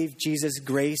God gave Jesus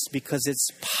grace? Because it's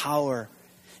power.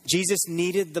 Jesus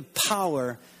needed the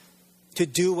power to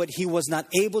do what he was not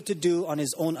able to do on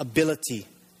his own ability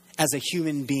as a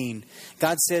human being.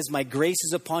 God says, my grace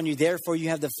is upon you. Therefore, you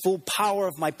have the full power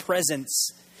of my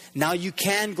presence. Now you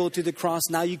can go to the cross.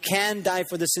 Now you can die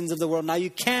for the sins of the world. Now you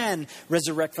can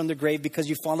resurrect from the grave because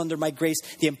you fall under my grace,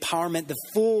 the empowerment, the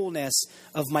fullness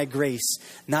of my grace,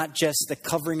 not just the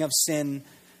covering of sin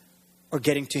or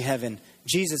getting to heaven.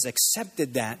 Jesus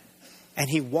accepted that and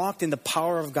he walked in the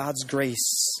power of God's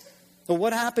grace. But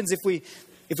what happens if we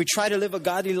try to live a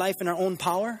godly life in our own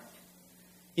power?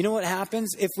 You know what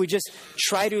happens if we just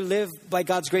try to live by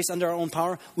God's grace under our own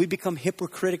power? We become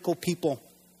hypocritical people.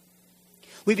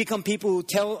 We become people who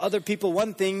tell other people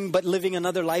one thing but living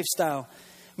another lifestyle.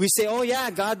 We say, oh yeah,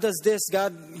 God does this,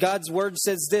 God's word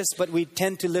says this, but we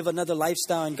tend to live another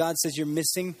lifestyle and God says, you're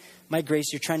missing my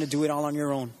grace, you're trying to do it all on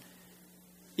your own.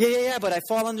 Yeah, but I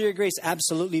fall under your grace.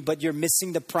 Absolutely, but you're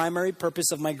missing the primary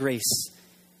purpose of my grace.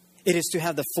 It is to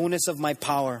have the fullness of my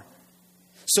power.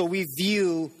 So we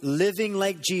view living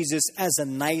like Jesus as a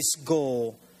nice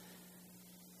goal,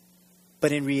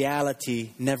 but in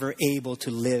reality, never able to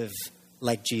live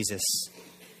like Jesus.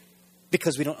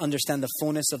 Because we don't understand the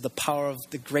fullness of the power of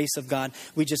the grace of God.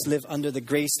 We just live under the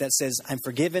grace that says, I'm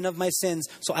forgiven of my sins,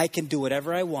 so I can do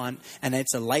whatever I want, and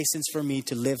it's a license for me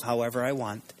to live however I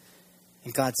want.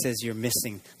 And God says, you're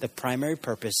missing the primary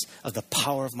purpose of the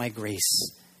power of my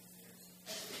grace.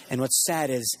 And what's sad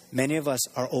is many of us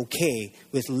are okay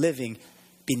with living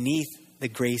beneath the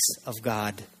grace of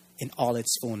God in all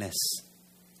its fullness.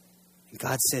 And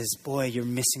God says, boy, you're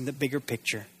missing the bigger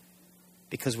picture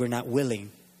because we're not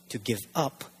willing to give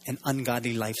up an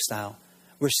ungodly lifestyle.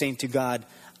 We're saying to God,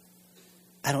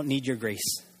 I don't need your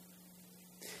grace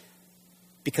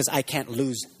because I can't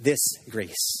lose this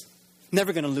grace.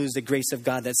 Never going to lose the grace of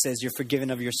God that says you're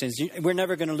forgiven of your sins. We're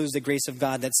never going to lose the grace of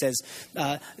God that says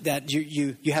that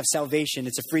you have salvation.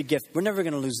 It's a free gift. We're never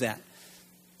going to lose that.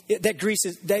 That grace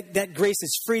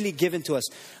is freely given to us.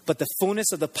 But the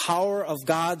fullness of the power of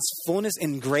God's fullness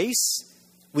in grace,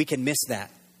 we can miss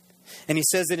that. And he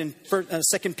says it in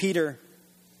 2 Peter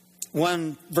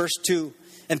 1 verse 2.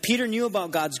 And Peter knew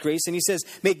about God's grace. And he says,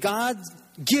 may God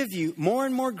give you more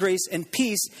and more grace and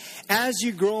peace as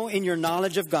you grow in your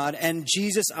knowledge of God and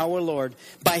Jesus our Lord.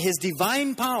 By his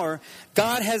divine power,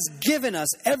 God has given us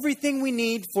everything we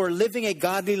need for living a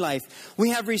godly life. We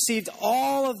have received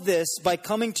all of this by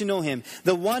coming to know him,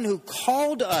 the one who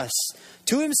called us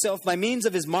to himself by means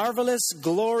of his marvelous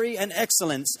glory and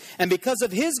excellence. And because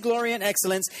of his glory and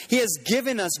excellence, he has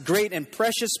given us great and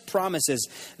precious promises.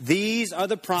 These are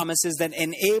the promises that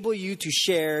enable you to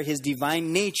share his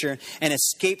divine nature and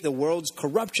escape the world's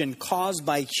corruption caused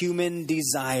by human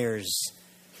desires.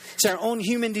 So our own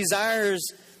human desires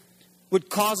would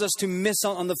cause us to miss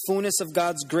out on the fullness of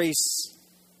God's grace.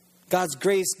 God's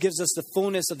grace gives us the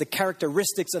fullness of the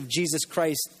characteristics of Jesus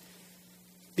Christ.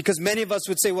 Because many of us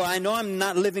would say, well, I know I'm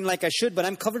not living like I should, but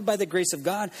I'm covered by the grace of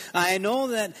God. I know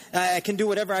that I can do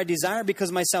whatever I desire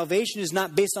because my salvation is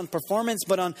not based on performance,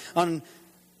 but on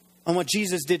what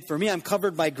Jesus did for me. I'm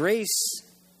covered by grace.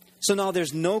 So now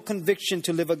there's no conviction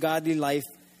to live a godly life.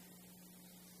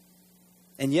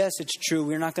 And yes, it's true.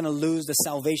 We're not going to lose the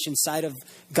salvation side of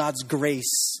God's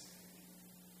grace.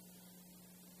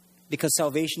 because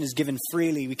salvation is given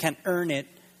freely. We can't earn it,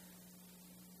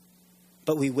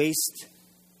 but we waste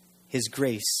His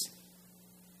grace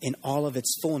in all of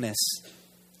its fullness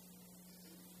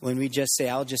when we just say,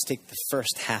 I'll just take the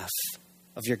first half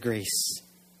of your grace.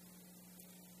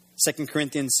 2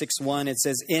 Corinthians 6:1, it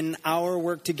says, in our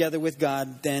work together with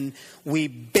God, then we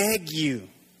beg you.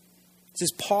 This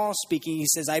is Paul speaking. He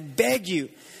says, I beg you,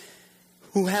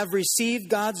 who have received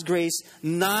God's grace,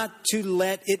 not to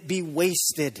let it be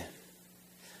wasted.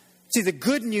 See, the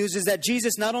good news is that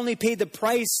Jesus not only paid the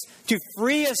price to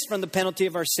free us from the penalty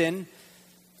of our sin,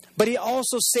 but He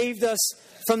also saved us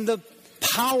from the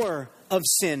power of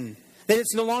sin. That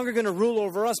it's no longer going to rule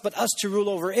over us, but us to rule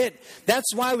over it.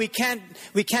 That's why we can't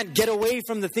get away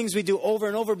from the things we do over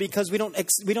and over, because we don't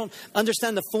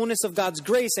understand the fullness of God's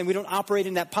grace, and we don't operate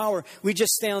in that power. We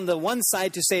just stay on the one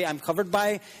side to say, I'm covered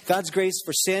by God's grace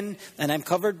for sin, and I'm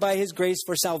covered by His grace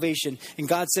for salvation. And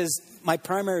God says, my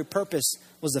primary purpose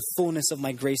was the fullness of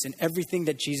my grace and everything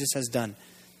that Jesus has done.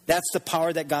 That's the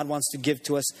power that God wants to give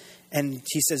to us. And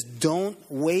He says, don't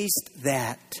waste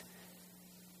that.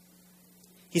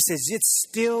 He says, it's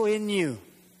still in you.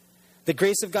 The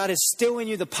grace of God is still in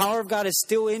you. The power of God is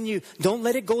still in you. Don't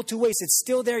let it go to waste. It's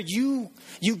still there. You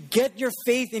get your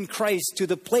faith in Christ to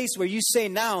the place where you say,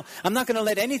 now, I'm not going to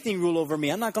let anything rule over me.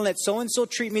 I'm not going to let so-and-so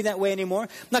treat me that way anymore.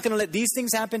 I'm not going to let these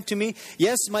things happen to me.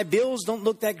 Yes, my bills don't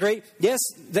look that great. Yes,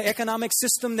 the economic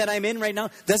system that I'm in right now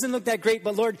doesn't look that great.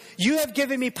 But Lord, you have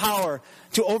given me power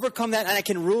to overcome that, and I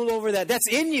can rule over that. That's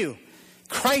in you.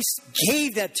 Christ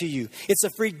gave that to you. It's a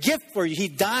free gift for you. He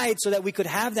died so that we could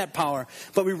have that power.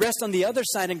 But we rest on the other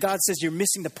side, and God says, you're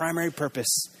missing the primary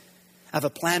purpose. I have a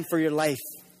plan for your life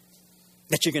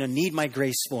that you're going to need my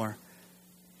grace for.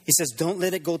 He says, don't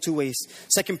let it go to waste.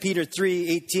 2 Peter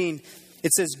 3:18,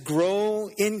 it says, grow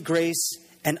in grace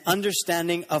and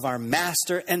understanding of our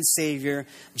Master and Savior,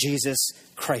 Jesus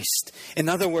Christ. In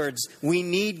other words, we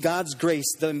need God's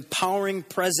grace, the empowering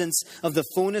presence of the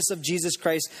fullness of Jesus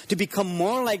Christ, to become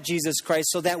more like Jesus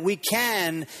Christ so that we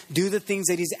can do the things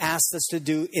that He's asked us to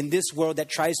do in this world that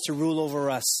tries to rule over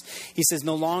us. He says,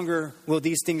 no longer will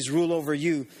these things rule over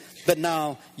you, but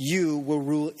now you will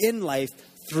rule in life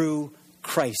through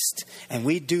Christ. And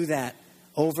we do that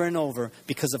over and over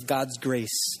because of God's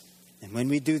grace. And when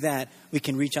we do that, we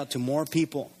can reach out to more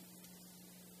people.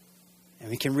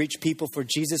 And we can reach people for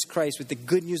Jesus Christ with the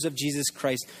good news of Jesus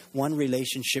Christ, one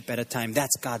relationship at a time.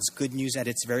 That's God's good news at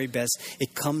its very best.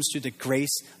 It comes through the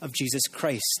grace of Jesus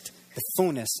Christ, the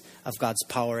fullness of God's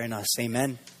power in us.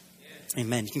 Amen.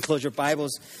 Amen. You can close your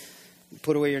Bibles,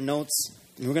 put away your notes.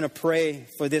 And we're going to pray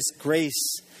for this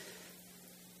grace.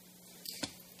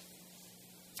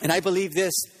 And I believe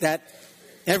this, that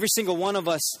every single one of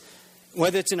us,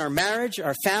 whether it's in our marriage,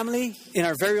 our family, in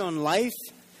our very own life,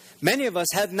 many of us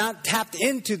have not tapped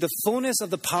into the fullness of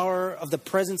the power of the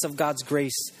presence of God's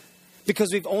grace, because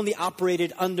we've only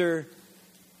operated under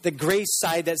the grace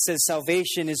side that says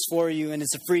salvation is for you and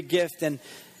it's a free gift, and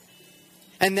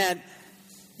that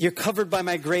you're covered by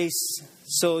my grace,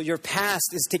 so your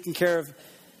past is taken care of.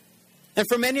 And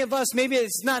for many of us, maybe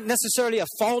it's not necessarily a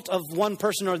fault of one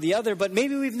person or the other, but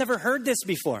maybe we've never heard this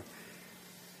before.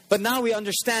 But now we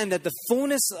understand that the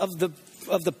fullness of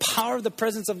the power of the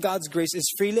presence of God's grace is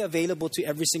freely available to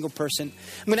every single person.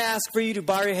 I'm going to ask for you to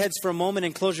bow your heads for a moment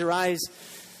and close your eyes.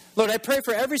 Lord, I pray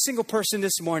for every single person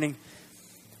this morning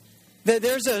that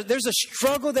there's a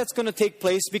struggle that's going to take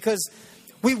place, because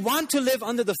we want to live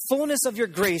under the fullness of your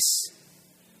grace.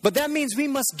 But that means we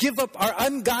must give up our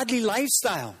ungodly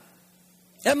lifestyle.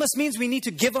 That must mean we need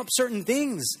to give up certain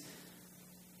things.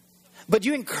 But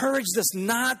you encouraged us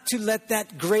not to let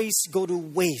that grace go to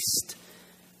waste.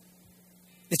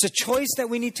 It's a choice that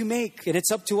we need to make, and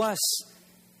it's up to us.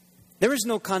 There is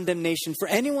no condemnation for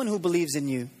anyone who believes in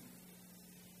you.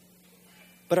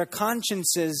 But our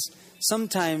consciences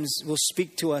sometimes will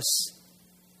speak to us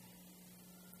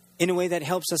in a way that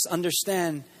helps us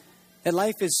understand that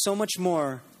life is so much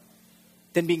more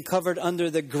than being covered under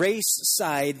the grace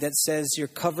side that says you're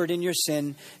covered in your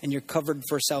sin and you're covered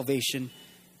for salvation.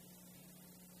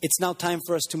 It's now time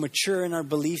for us to mature in our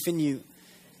belief in you,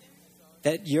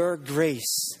 that your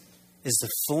grace is the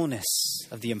fullness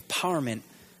of the empowerment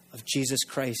of Jesus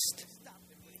Christ.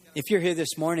 If you're here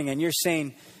this morning and you're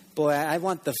saying, boy, I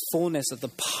want the fullness of the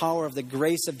power of the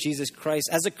grace of Jesus Christ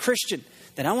as a Christian,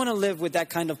 then I want to live with that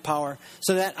kind of power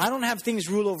so that I don't have things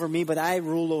rule over me, but I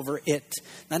rule over it.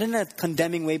 Not in a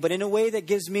condemning way, but in a way that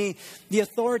gives me the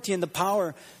authority and the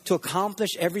power to accomplish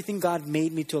everything God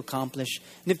made me to accomplish.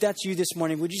 And if that's you this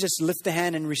morning, would you just lift a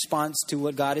hand in response to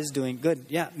what God is doing? Good.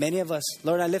 Yeah, many of us.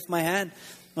 Lord, I lift my hand.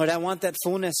 Lord, I want that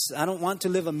fullness. I don't want to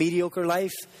live a mediocre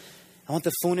life. I want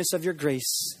the fullness of your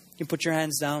grace. You can put your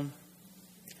hands down.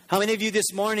 How many of you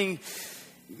this morning,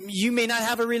 you may not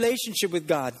have a relationship with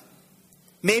God?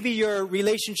 Maybe your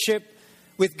relationship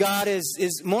with God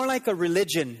is more like a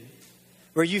religion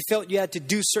where you felt you had to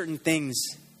do certain things.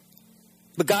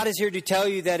 But God is here to tell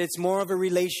you that it's more of a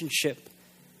relationship.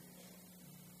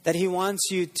 That He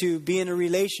wants you to be in a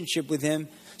relationship with Him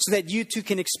so that you too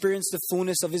can experience the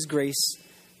fullness of His grace.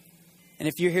 And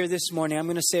if you're here this morning, I'm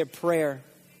going to say a prayer.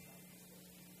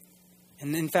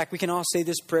 And in fact, we can all say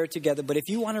this prayer together. But if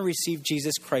you want to receive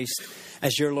Jesus Christ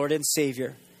as your Lord and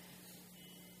Savior,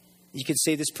 you can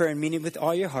say this prayer and mean it with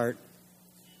all your heart.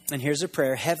 And here's a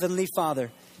prayer. Heavenly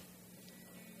Father,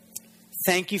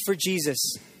 thank you for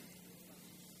Jesus.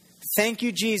 Thank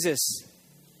you, Jesus,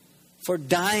 for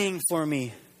dying for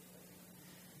me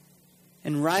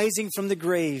and rising from the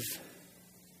grave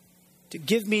to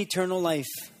give me eternal life.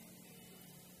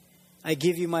 I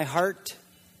give you my heart.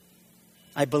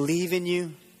 I believe in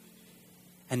you.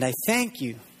 And I thank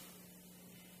you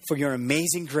for your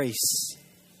amazing grace.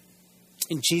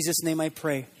 In Jesus' name I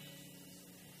pray.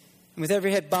 And with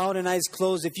every head bowed and eyes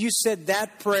closed, if you said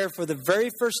that prayer for the very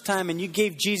first time and you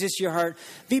gave Jesus your heart,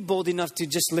 be bold enough to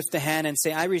just lift a hand and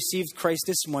say, I received Christ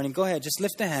this morning. Go ahead, just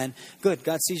lift a hand. Good.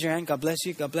 God sees your hand. God bless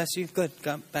you. God bless you. Good.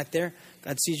 God, back there.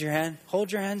 God sees your hand.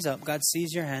 Hold your hands up. God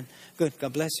sees your hand. Good.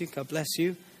 God bless you. God bless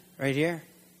you. Right here.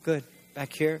 Good.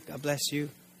 Back here. God bless you.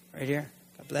 Right here.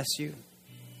 God bless you.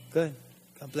 Good.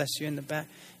 God bless you in the back.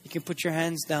 You can put your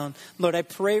hands down. Lord, I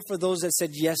pray for those that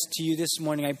said yes to you this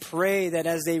morning. I pray that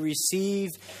as they receive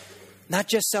not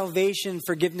just salvation,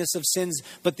 forgiveness of sins,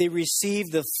 but they receive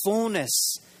the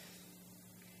fullness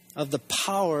of the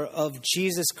power of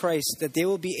Jesus Christ, that they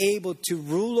will be able to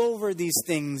rule over these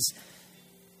things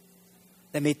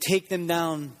that may take them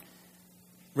down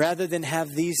rather than have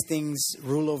these things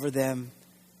rule over them.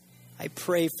 I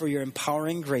pray for your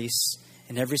empowering grace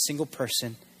in every single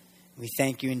person. We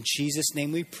thank you. In Jesus'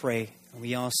 name we pray. And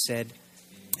we all said,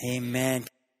 amen.